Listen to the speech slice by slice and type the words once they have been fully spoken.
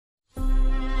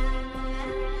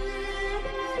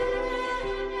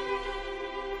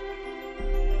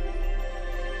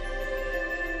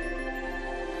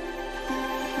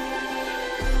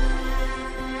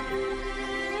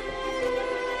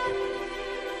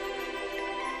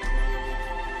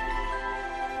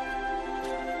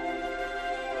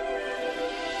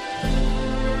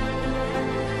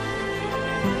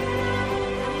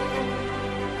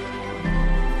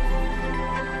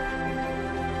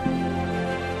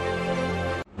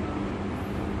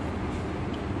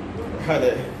Hi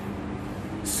there.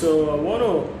 So I want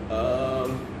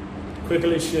to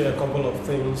quickly share a couple of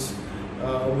things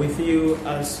with you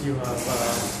as you have,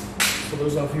 for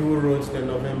those of you who wrote the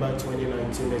November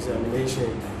 2019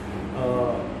 examination,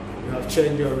 you have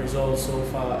checked your results so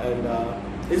far, and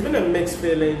it's been a mixed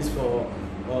feelings for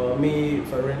me,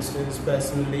 for instance,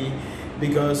 personally,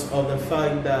 because of the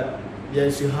fact that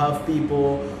yes, you have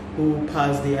people who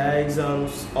pass their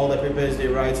exams, all the papers they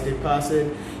write, they pass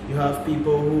it. You have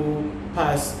people who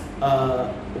pass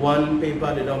one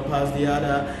paper, they don't pass the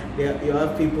other. You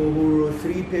have people who wrote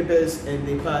 3 papers and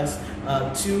they pass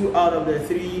 2 out of the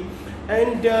 3.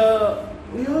 And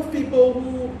you have people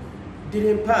who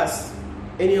didn't pass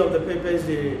any of the papers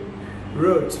they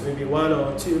wrote, maybe 1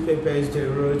 or 2 papers they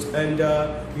wrote. And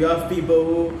you have people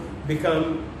who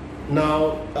become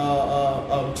now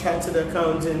chartered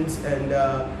accountants, and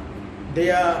they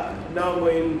are now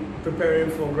preparing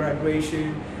for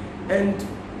graduation, and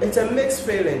it's a mixed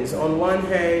feelings. On one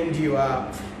hand, you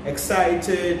are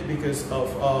excited because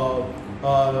of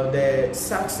the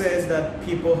success that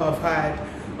people have had.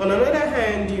 On another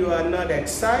hand, you are not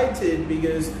excited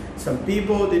because some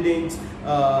people didn't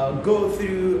go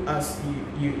through as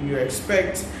you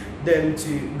expect them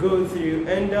to go through,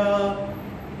 and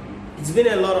it's been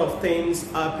a lot of things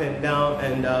up and down.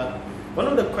 And one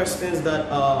of the questions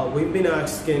that we've been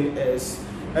asking is,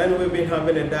 and we've been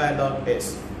having a dialogue,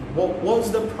 is what's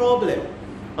the problem?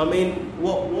 I mean,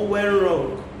 what went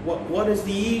wrong? What is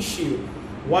the issue?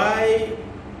 Why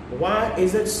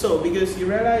is it so? Because you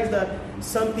realize that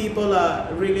some people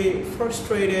are really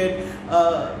frustrated.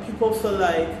 People feel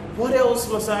like, what else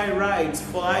must I write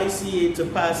for ICA to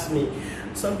pass me?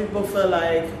 Some people feel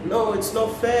like, no, it's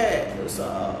not fair.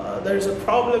 There's a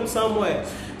problem somewhere.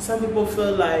 Some people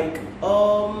feel like,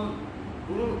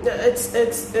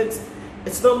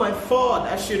 it's not my fault,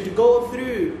 I should go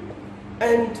through.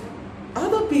 And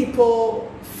other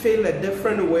people feel a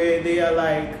different way. They are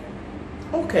like,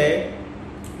 okay,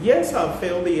 yes, I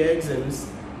failed the exams,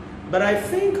 but I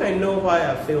think I know why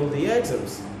I failed the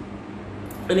exams.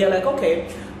 And they're like,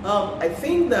 okay, I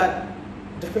think that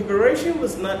the preparation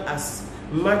was not as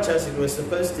much as it was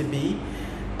supposed to be.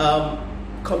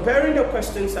 Comparing the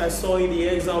questions I saw in the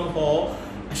exam hall,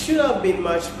 I should have been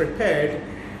much prepared.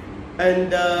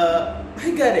 And I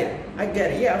get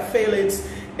it. Yeah, I feel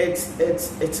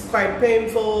it's quite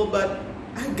painful, but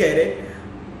I get it.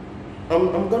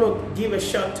 I'm gonna give a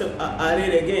shot at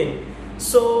it again.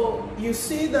 So you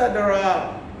see that there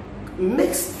are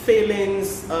mixed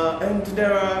feelings, and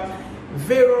there are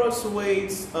various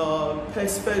ways,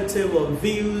 perspective or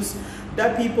views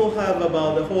that people have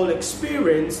about the whole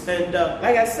experience. And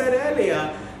like I said earlier,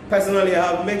 personally,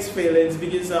 I have mixed feelings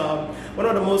because one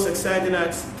of the most exciting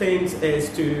things is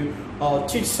to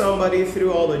teach somebody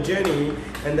through all the journey,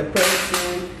 and the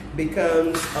person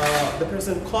becomes, the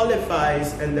person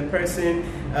qualifies, and the person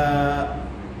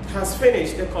has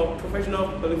finished the professional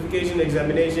qualification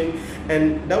examination.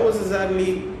 And that was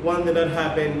exactly one thing that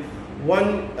happened.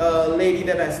 One lady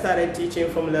that I started teaching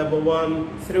from level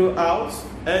 1 throughout,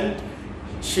 and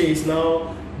she's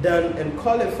now done and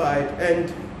qualified.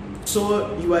 And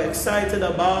so you are excited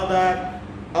about that.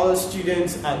 Our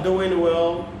students are doing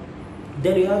well.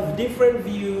 Then you have different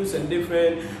views and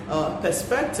different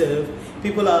perspective.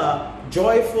 People are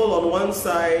joyful on one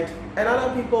side, and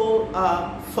other people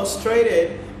are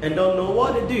frustrated and don't know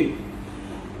what to do.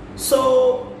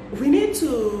 So we need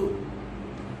to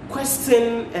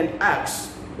question and ask,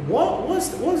 what's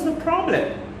the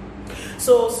problem?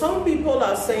 So some people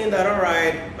are saying that, all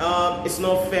right, it's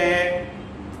not fair.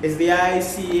 It's the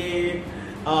ICA.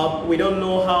 We don't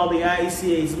know how the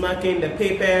ICA is marking the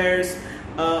papers.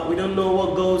 We don't know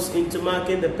what goes into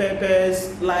marking the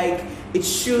papers. Like they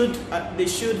should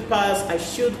pass. I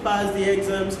should pass the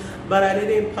exams, but I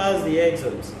didn't pass the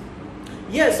exams.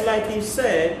 Yes, like you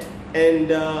said, and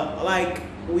like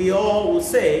we all will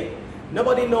say,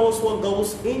 nobody knows what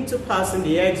goes into passing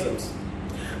the exams.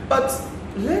 But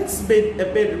let's be a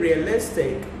bit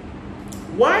realistic.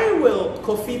 Why will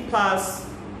Kofi pass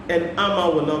and Amma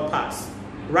will not pass?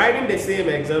 Writing the same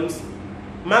exams,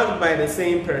 marked by the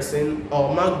same person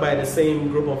or marked by the same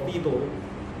group of people.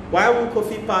 Why will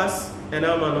Kofi pass and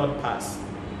Amma not pass?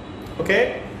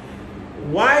 Okay?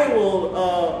 Why will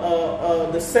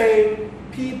the same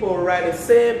people write the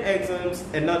same exams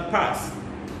and not pass?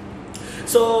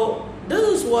 So this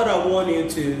is what I want you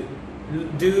to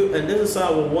do, and this is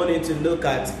how I want you to look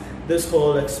at this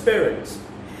whole experience.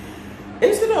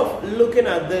 Instead of looking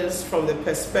at this from the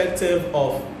perspective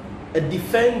of a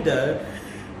defender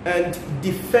and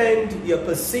defend your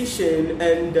position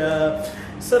and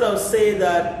sort of say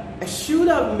that I should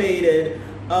have made it,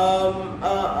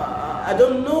 I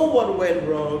don't know what went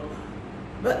wrong,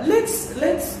 but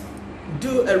let's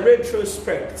do a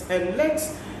retrospect and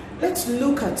let's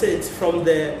look at it from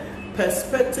the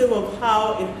perspective of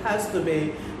how it has to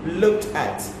be looked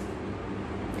at.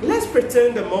 Let's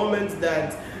pretend a moment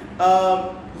that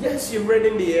yes, you've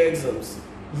written the exams.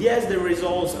 Yes, the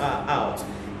results are out.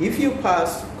 If you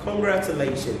passed,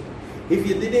 congratulations. If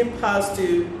you didn't pass,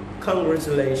 too,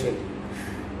 congratulations.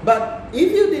 But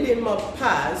if you did not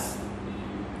pass,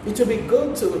 it would be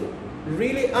good to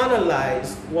really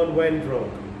analyze what went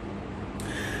wrong.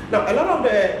 Now,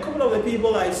 a couple of the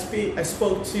people I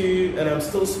spoke to, and I'm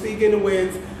still speaking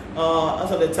with,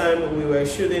 as at the time we were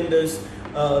shooting this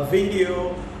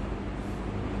video,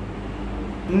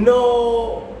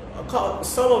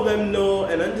 some of them know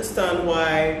and understand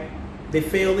why they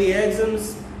fail the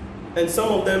exams, and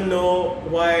some of them know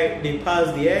why they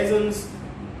passed the exams.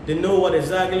 They know what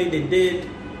exactly they did.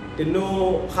 They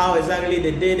know how exactly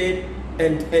they did it,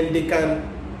 and they can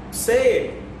say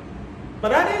it.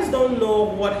 But others don't know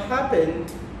what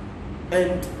happened,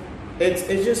 and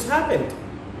it just happened.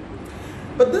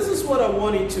 But this is what I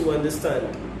want you to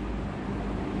understand.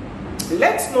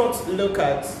 Let's not look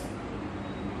at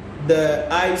the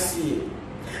IC.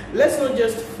 Let's not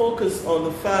just focus on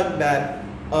the fact that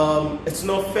it's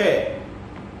not fair.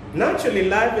 Naturally,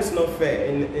 life is not fair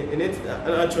in its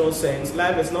natural sense.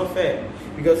 Life is not fair,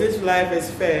 because if life is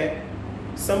fair,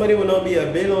 somebody will not be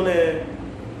a billionaire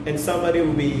and somebody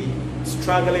will be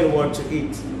struggling what to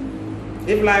eat.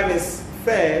 If life is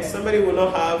fair, somebody will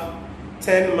not have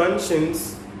 10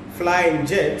 mansions, flying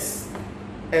jets,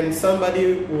 and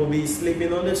somebody will be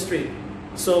sleeping on the street.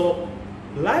 So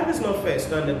life is not fair,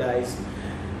 standardized.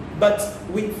 But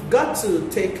we've got to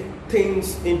take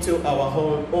things into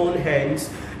our own hands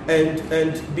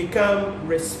and become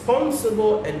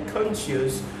responsible and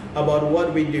conscious about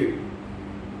what we do.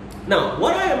 Now,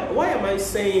 why am I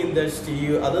saying this to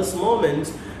you at this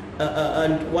moment,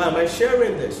 and why am I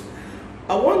sharing this?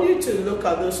 I want you to look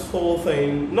at this whole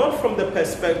thing not from the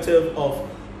perspective of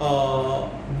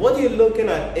what you're looking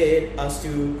at it as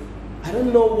to, I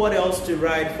don't know what else to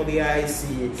write for the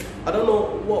IC. I don't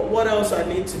know what else I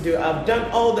need to do. I've done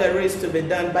all there is to be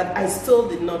done, but I still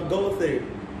did not go through.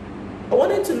 I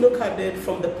want you to look at it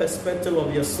from the perspective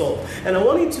of yourself. And I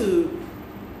want you to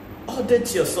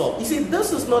audit yourself. You see,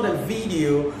 this is not a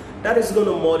video that is going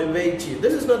to motivate you.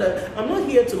 I'm not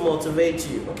here to motivate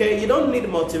you, okay? You don't need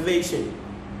motivation,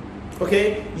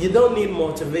 okay? You don't need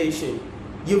motivation.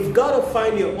 You've got to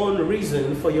find your own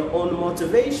reason for your own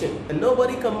motivation. And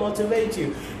nobody can motivate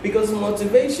you, because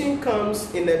motivation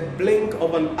comes in a blink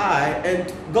of an eye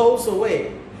and goes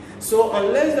away. So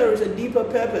unless there is a deeper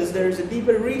purpose, there is a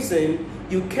deeper reason,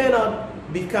 you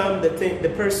cannot become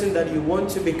the person that you want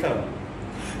to become.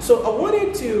 So I want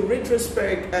you to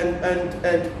retrospect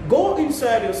and go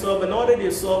inside yourself and audit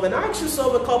yourself and ask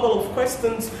yourself a couple of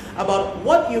questions about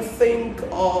what you think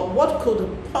or what could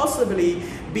possibly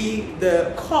be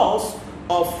the cause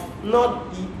of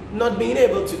not being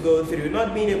able to go through,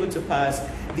 not being able to pass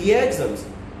the exams.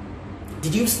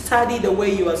 Did you study the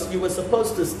way you were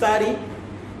supposed to study?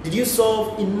 Did you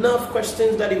solve enough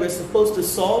questions that you were supposed to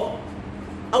solve?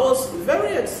 I was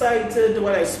very excited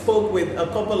when I spoke with a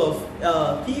couple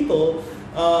of people,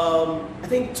 I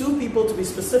think 2 people to be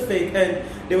specific, and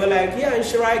they were like, yeah, and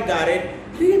sure, I got it.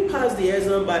 I didn't pass the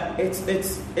exam, but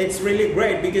it's really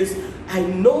great because I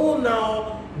know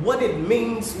now what it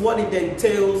means, what it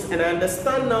entails, and I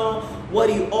understand now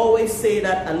what you always say,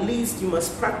 that at least you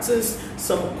must practice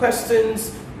some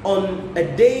questions on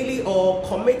a daily or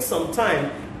commit some time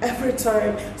every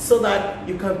time so that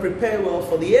you can prepare well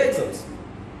for the exams.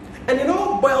 And it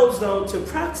all boils down to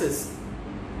practice.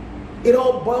 It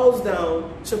all boils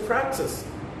down to practice.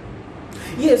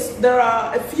 Yes, there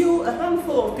are a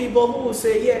handful of people who will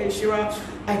say, yeah, Inshira,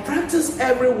 I practice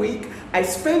every week. I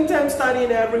spend time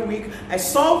studying every week. I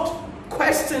solved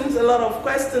questions, a lot of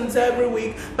questions every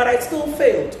week, but I still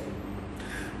failed.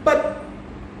 But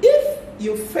if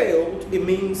you failed, it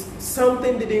means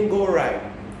something didn't go right.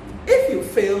 If you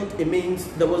failed, it means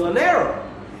there was an error.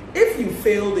 If you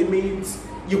failed, it means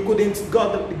you couldn't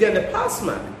get the pass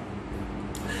mark.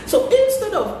 So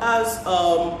instead of us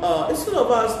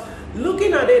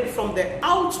looking at it from the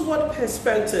outward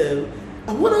perspective,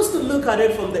 I want us to look at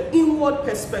it from the inward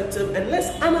perspective, and let's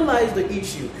analyze the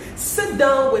issue. Sit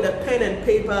down with a pen and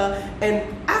paper and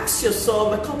ask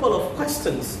yourself a couple of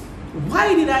questions.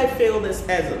 Why did I fail this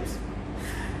exams?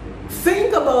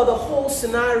 Think about the whole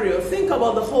scenario, think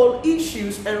about the whole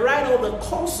issues, and write all the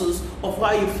causes of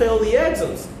why you failed the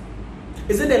exams.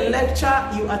 Is it a lecture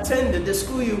you attended, the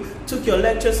school you took your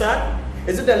lectures at?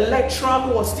 Is it the lecturer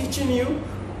who was teaching you?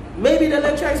 Maybe the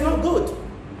lecturer is not good.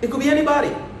 It could be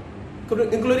anybody,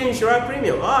 including insurance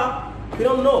premium. We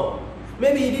don't know.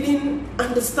 Maybe you didn't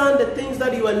understand the things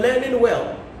that you were learning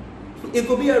well. It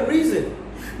could be a reason.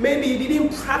 Maybe you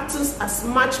didn't practice as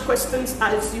much questions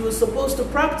as you were supposed to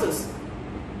practice.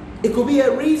 It could be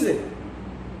a reason.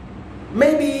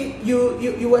 Maybe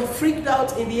you were freaked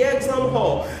out in the exam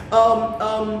hall.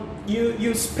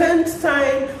 You spent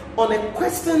time on a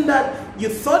question that you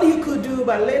thought you could do,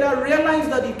 but later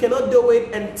realized that you cannot do it,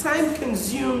 and time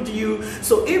consumed you.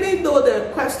 So even though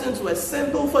the questions were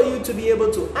simple for you to be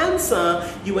able to answer,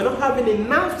 you were not having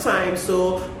enough time.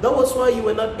 So that was why you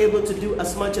were not able to do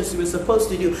as much as you were supposed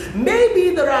to do.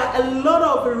 Maybe there are a lot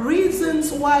of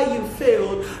reasons why you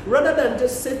failed, rather than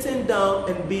just sitting down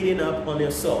and beating up on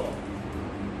yourself.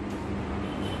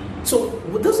 So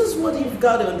this is what you've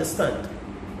got to understand.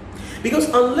 Because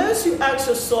unless you ask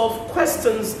yourself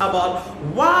questions about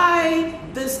why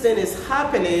this thing is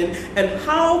happening and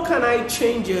how can I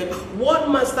change it, what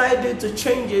must I do to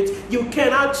change it, you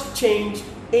cannot change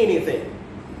anything.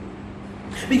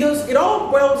 Because it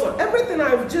all boils on, everything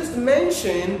I've just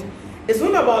mentioned is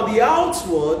not about the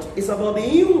outward, it's about the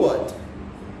inward.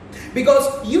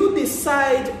 Because you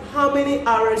decide how many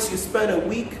hours you spend a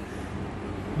week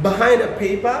behind a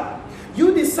paper.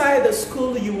 You decide the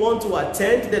school you want to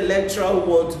attend, the lecturer who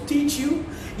wants to teach you.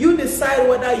 You decide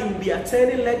whether you will be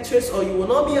attending lectures or you will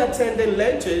not be attending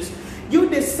lectures. You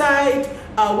decide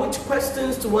which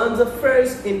questions to answer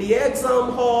first in the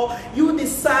exam hall. You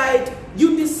decided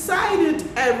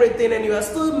everything, and you are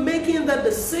still making that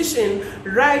decision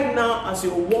right now as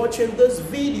you're watching this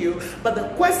video. But the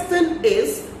question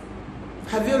is,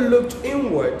 have you looked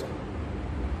inward?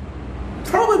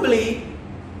 Probably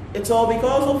it's all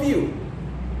because of you.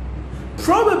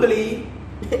 Probably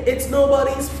it's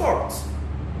nobody's fault.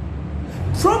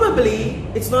 Probably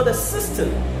it's not the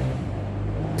system.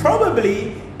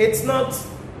 Probably it's not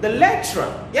the lecturer.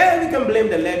 Yeah, we can blame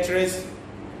the lecturers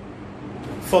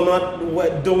for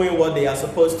not doing what they are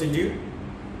supposed to do.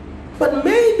 But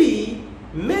maybe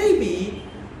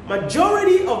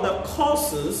majority of the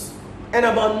courses, and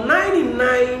about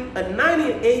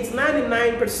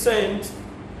 99%,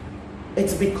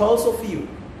 it's because of you.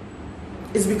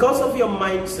 It's because of your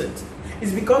mindset.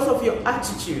 It's because of your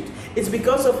attitude. It's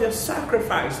because of your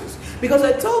sacrifices. Because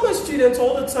I tell my students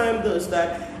all the time this,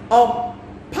 that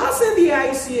passing the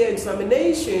ICA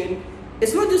examination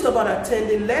is not just about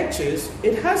attending lectures.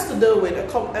 It has to do with a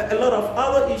lot of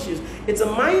other issues. It's a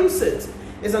mindset.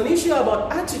 It's an issue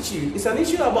about attitude. It's an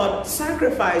issue about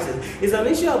sacrifices. It's an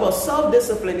issue about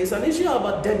self-discipline. It's an issue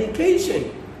about dedication.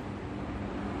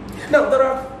 Now, there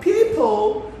are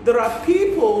people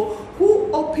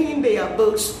who open their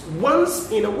books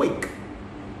once in a week.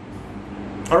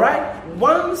 All right?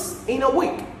 Once in a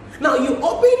week. Now, you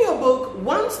open your book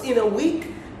once in a week,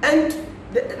 and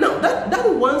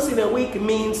that once in a week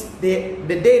means the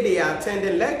day they are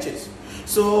attending lectures.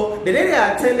 So, the day they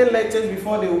are attending lectures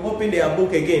before they will open their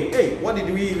book again. Hey, what did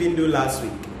we even do last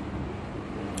week?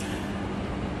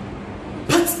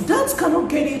 But that cannot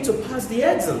get you to pass the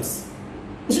exams.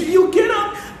 You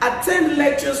cannot attend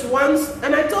lectures once,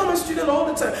 and I tell my students all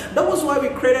the time, that was why we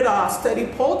created our study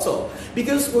portal,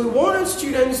 because we wanted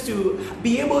students to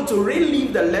be able to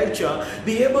relive the lecture,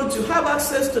 be able to have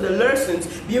access to the lessons,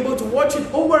 be able to watch it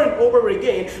over and over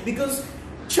again, because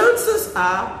chances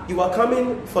are you are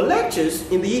coming for lectures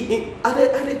at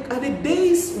the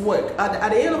day's work.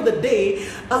 At the end of the day,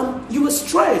 you were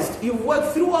stressed. You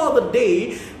worked throughout the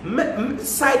day,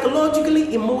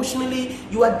 psychologically, emotionally.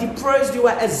 You are depressed. You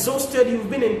are exhausted. You've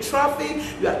been in traffic.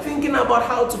 You are thinking about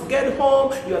how to get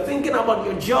home. You are thinking about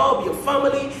your job, your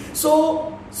family.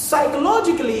 So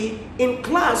psychologically, in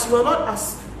class, you are not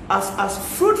as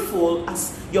fruitful,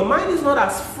 as your mind is not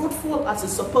as fruitful as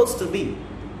it's supposed to be.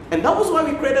 And that was why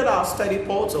we created our study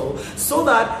portal, so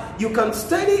that you can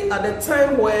study at the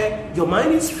time where your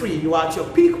mind is free, you are at your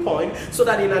peak point, so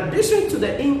that in addition to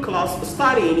the in-class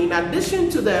studying, in addition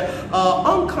to the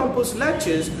on-campus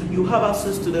lectures, you have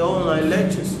access to the online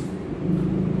lectures.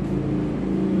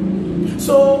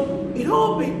 So it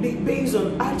all be based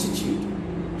on attitude.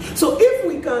 So if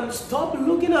we can stop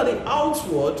looking at the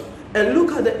outward and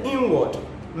look at the inward,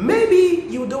 maybe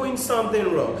you're doing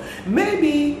something wrong.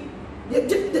 Maybe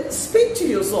speak to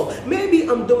yourself. Maybe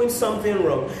I'm doing something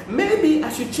wrong. Maybe I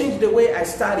should change the way I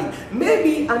study.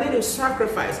 Maybe I need to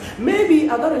sacrifice. Maybe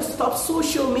I've got to stop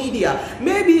social media.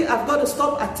 Maybe I've got to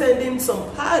stop attending some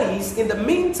parties in the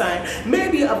meantime.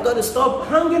 Maybe I've got to stop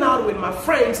hanging out with my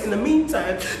friends in the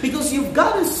meantime, because you've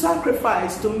got to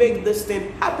sacrifice to make this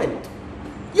thing happen.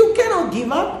 You cannot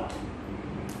give up.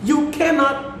 You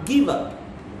cannot give up.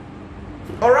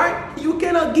 All right? You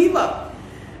cannot give up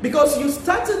because you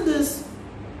started this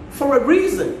for a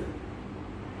reason.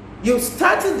 You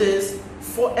started this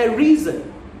for a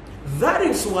reason. That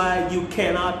is why you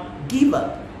cannot give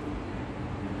up.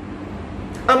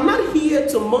 I'm not here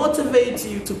to motivate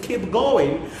you to keep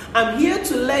going. I'm here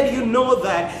to let you know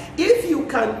that if you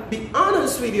can be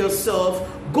honest with yourself,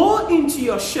 go into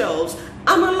your shelves,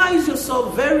 analyze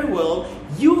yourself very well,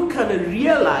 you can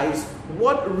realize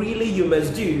what really you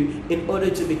must do in order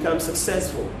to become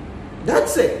successful.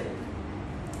 That's it.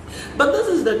 But this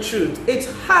is the truth. It's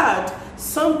hard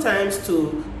sometimes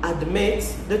to admit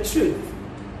the truth.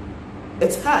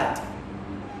 It's hard.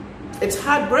 It's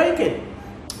heartbreaking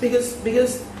because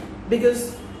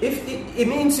if it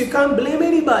means you can't blame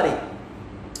anybody.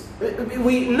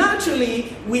 We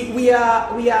naturally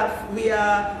are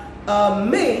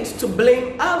made to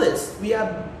blame others. We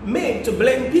are made to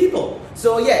blame people.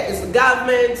 So yeah, it's the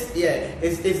government. Yeah,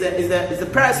 it's the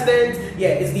president. Yeah,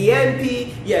 it's the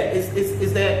MP. Yeah,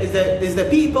 it's the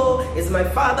people. It's my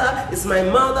father. It's my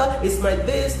mother. It's my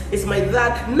this. It's my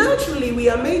that. Naturally, we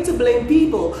are made to blame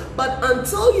people. But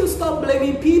until you stop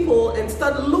blaming people and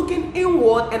start looking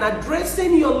inward and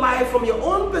addressing your life from your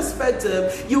own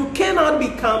perspective, you cannot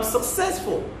become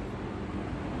successful.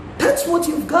 That's what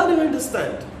you've got to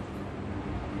understand.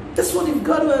 That's what you've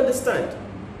got to understand.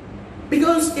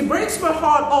 Because it breaks my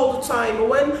heart all the time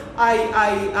when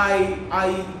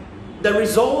the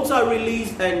results are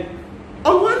released, and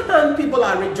on one hand people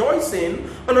are rejoicing,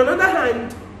 on another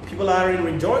hand people aren't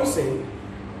rejoicing,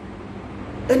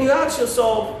 and you ask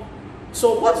yourself,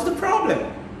 so what's the problem?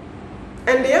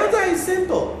 And the answer is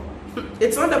simple.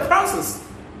 It's not the process,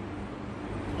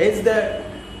 it's the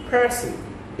person,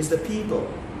 it's the people.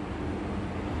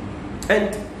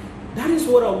 And that is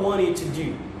what I want you to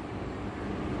do.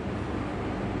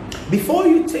 Before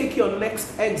you take your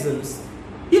next exams,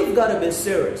 you've got to be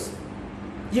serious.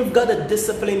 You've got to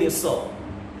discipline yourself.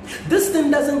 This thing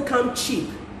doesn't come cheap.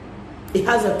 It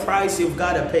has a price you've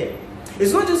got to pay.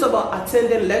 It's not just about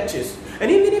attending lectures. And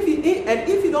even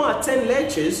if you don't attend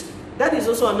lectures, that is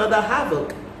also another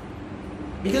havoc.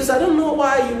 Because I don't know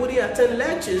why you wouldn't attend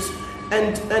lectures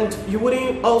and you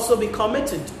wouldn't also be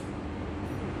committed.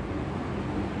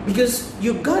 Because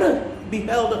you've got to be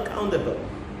held accountable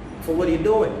for what you're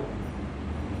doing.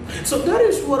 So that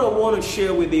is what I want to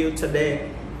share with you today,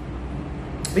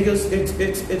 because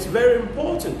it's very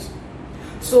important.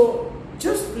 So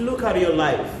just look at your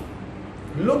life,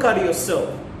 look at yourself.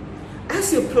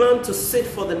 As you plan to sit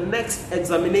for the next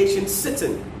examination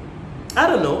sitting, I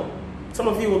don't know, some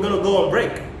of you are going to go on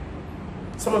break,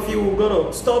 some of you are going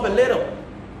to stop a little,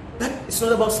 but it's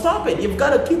not about stopping. You've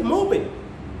got to keep moving.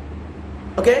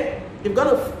 Okay, you've got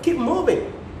to keep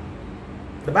moving.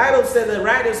 The Bible says the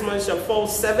righteous man shall fall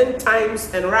 7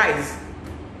 times and rise.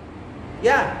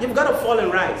 Yeah, you've got to fall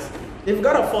and rise. You've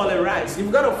got to fall and rise.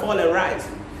 You've got to fall and rise.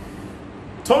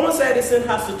 Thomas Edison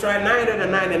has to try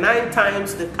 999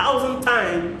 times, 1,000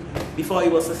 times before he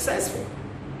was successful.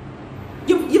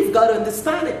 You've got to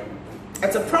understand it.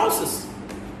 It's a process.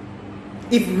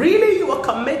 If really you are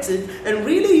committed and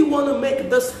really you want to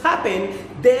make this happen,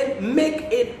 then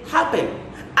make it happen.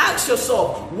 Ask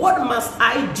yourself, what must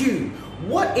I do?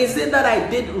 What is it that I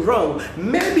did wrong?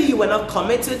 Maybe you were not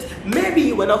committed. Maybe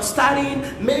you were not studying.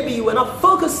 Maybe you were not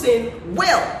focusing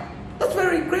well. That's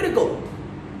very critical.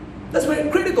 That's very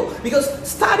critical, because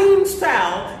studying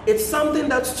style is something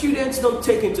that students don't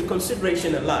take into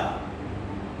consideration a lot.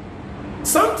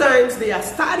 Sometimes they are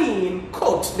studying,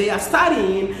 coach, they are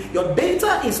studying, your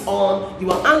data is on,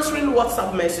 you are answering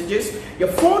WhatsApp messages, your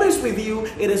phone is with you,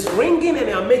 it is ringing and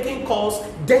you are making calls,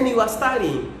 then you are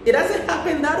studying. It doesn't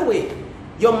happen that way.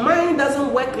 Your mind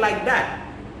doesn't work like that.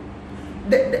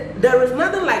 There is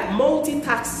nothing like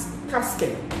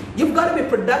multitasking. You've got to be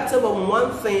productive on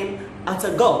one thing at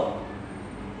a go.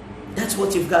 That's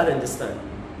what you've got to understand.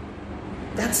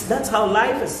 That's how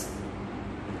life is.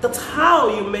 That's how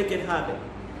you make it happen.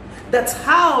 That's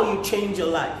how you change your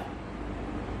life.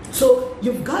 So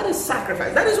you've got to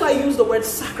sacrifice. That is why I use the word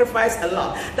sacrifice a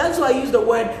lot. That's why I use the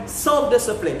word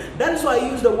self-discipline. That is why I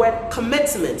use the word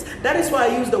commitment. That is why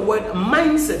I use the word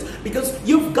mindset. Because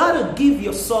you've got to give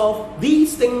yourself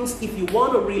these things if you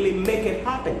want to really make it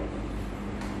happen.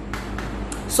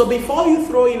 So before you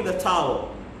throw in the towel,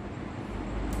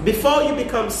 before you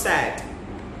become sad,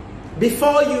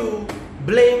 before you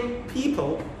blame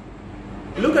people,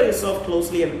 look at yourself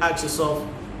closely and ask yourself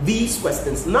these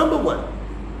questions. Number 1,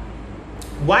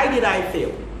 why did I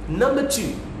fail? Number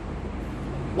 2,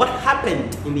 what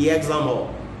happened in the exam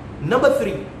hall? Number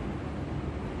 3,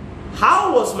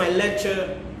 how was my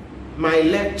lecturer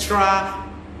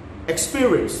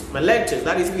experience, my lectures,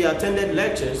 that is, we attended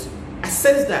lectures,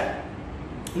 assess that.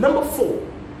 Number 4,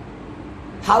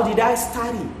 how did I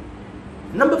study?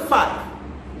 Number 5,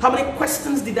 how many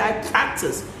questions did I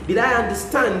practice? Did I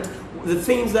understand the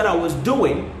things that I was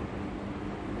doing?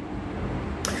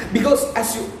 Because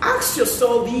as you ask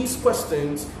yourself these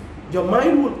questions, your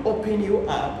mind will open you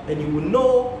up and you will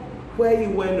know where you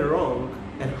went wrong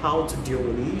and how to deal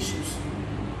with the issues.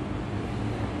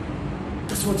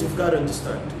 That's what you've got to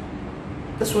understand.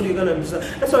 That's what you're going to understand.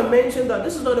 That's why I mentioned that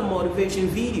this is not a motivation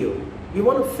video. We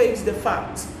want to face the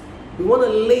facts. We want to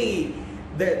lay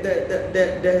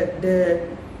the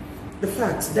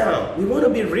facts down. We want to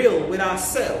be real with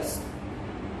ourselves.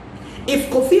 If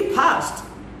Kofi passed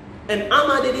and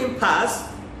Ama didn't pass,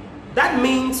 that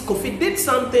means Kofi did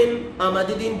something Ama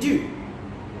didn't do.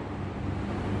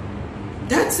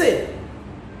 That's it.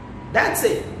 That's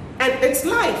it. And it's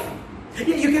life.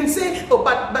 You can say, oh,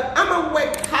 but Ama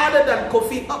worked harder than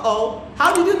Kofi.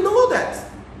 How did you know that?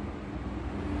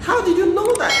 How did you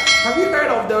know that? Have you heard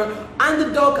of the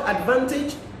underdog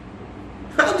advantage?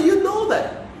 How do you know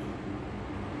that?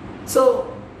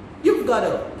 So you've got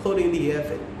to put in the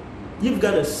effort. You've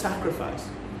got to sacrifice.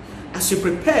 As you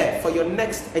prepare for your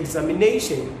next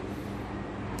examination,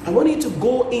 I want you to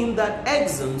go in that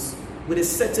exams with a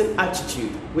certain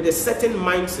attitude, with a certain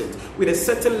mindset, with a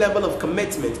certain level of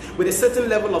commitment, with a certain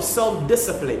level of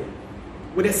self-discipline,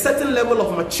 with a certain level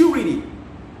of maturity,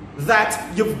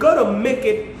 that you've got to make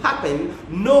it happen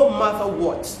no matter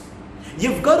what.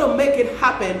 You've got to make it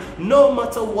happen no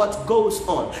matter what goes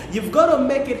on. You've got to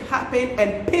make it happen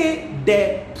and pay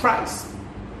the price.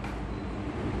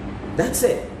 That's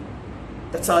it.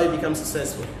 That's how you become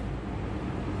successful.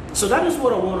 So that is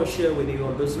what I want to share with you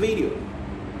on this video.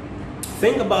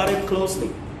 Think about it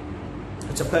closely.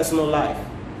 It's a personal life.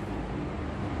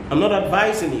 I'm not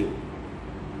advising you.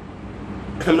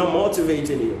 I'm not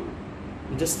motivating you.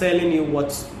 I'm just telling you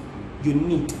what you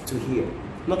need to hear,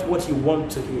 not what you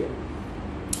want to hear.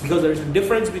 Because there is a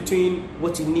difference between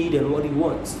what you need and what you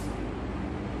want.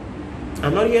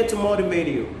 I'm not here to motivate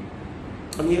you.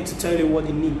 I'm here to tell you what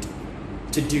you need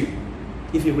to do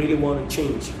if you really want to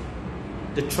change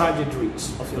the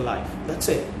trajectories of your life. That's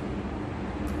it.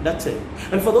 That's it.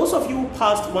 And for those of you who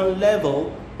passed one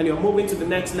level and you're moving to the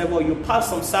next level, you passed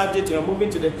some subject, you're moving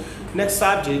to the next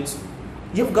subject,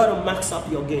 you've got to max up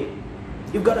your game.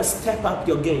 You've got to step up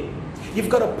your game. You've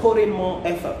got to put in more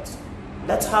effort.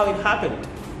 That's how it happened.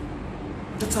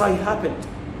 That's how it happened.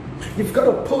 You've got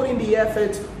to put in the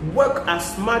effort, work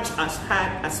as much as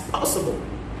hard as possible.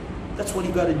 That's what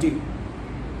you got to do.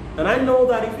 And I know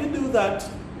that if you do that,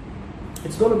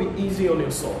 it's going to be easy on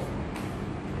yourself.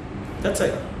 That's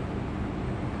it.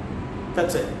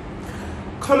 That's it.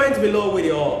 Comment below with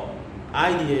your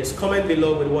ideas. Comment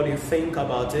below with what you think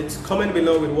about it. Comment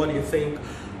below with what you think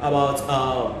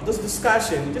about this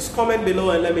discussion. Just comment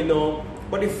below and let me know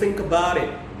what you think about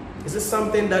it. Is this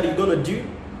something that you're going to do?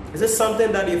 Is this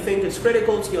something that you think is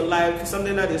critical to your life?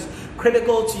 Something that is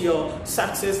critical to your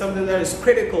success? Something that is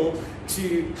critical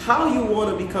to how you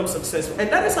want to become successful? And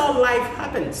that is how life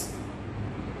happens.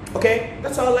 Okay?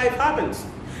 That's how life happens.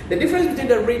 The difference between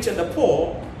the rich and the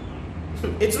poor,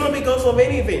 it's not because of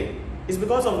anything. It's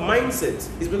because of mindset.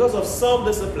 It's because of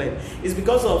self-discipline. It's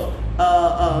because of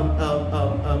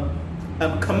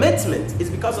commitment. It's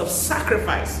because of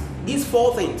sacrifice. These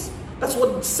 4 things. That's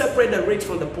what separates the rich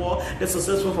from the poor, the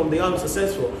successful from the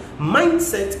unsuccessful.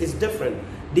 Mindset is different.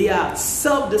 They are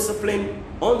self-disciplined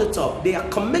on the top. They are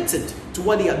committed to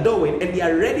what they are doing and they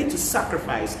are ready to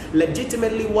sacrifice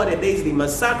legitimately what it is they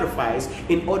must sacrifice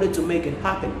in order to make it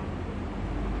happen.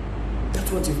 That's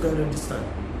what you've got to understand.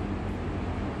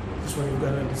 That's what you've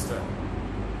got to understand.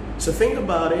 So think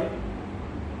about it.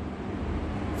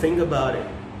 Think about it.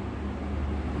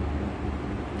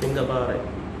 Think about it.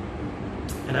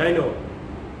 And I know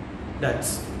that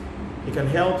it can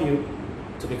help you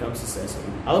to become successful.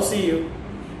 I'll see you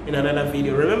in another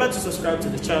video. Remember to subscribe to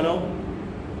the channel,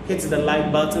 hit the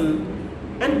like button,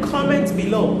 and comment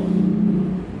below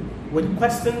with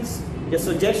questions, your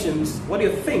suggestions, what do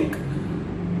you think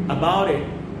about it,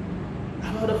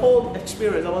 about the whole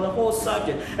experience, about the whole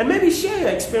subject. And maybe share your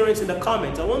experience in the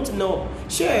comments. I want to know.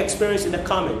 Share your experience in the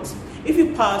comments. If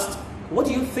you passed, what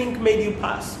do you think made you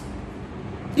pass?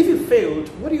 If you failed,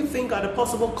 what do you think are the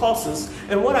possible causes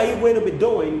and what are you going to be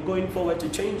doing going forward to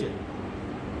change it?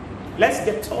 Let's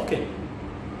get talking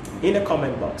in the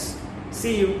comment box.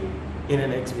 See you in the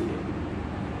next video.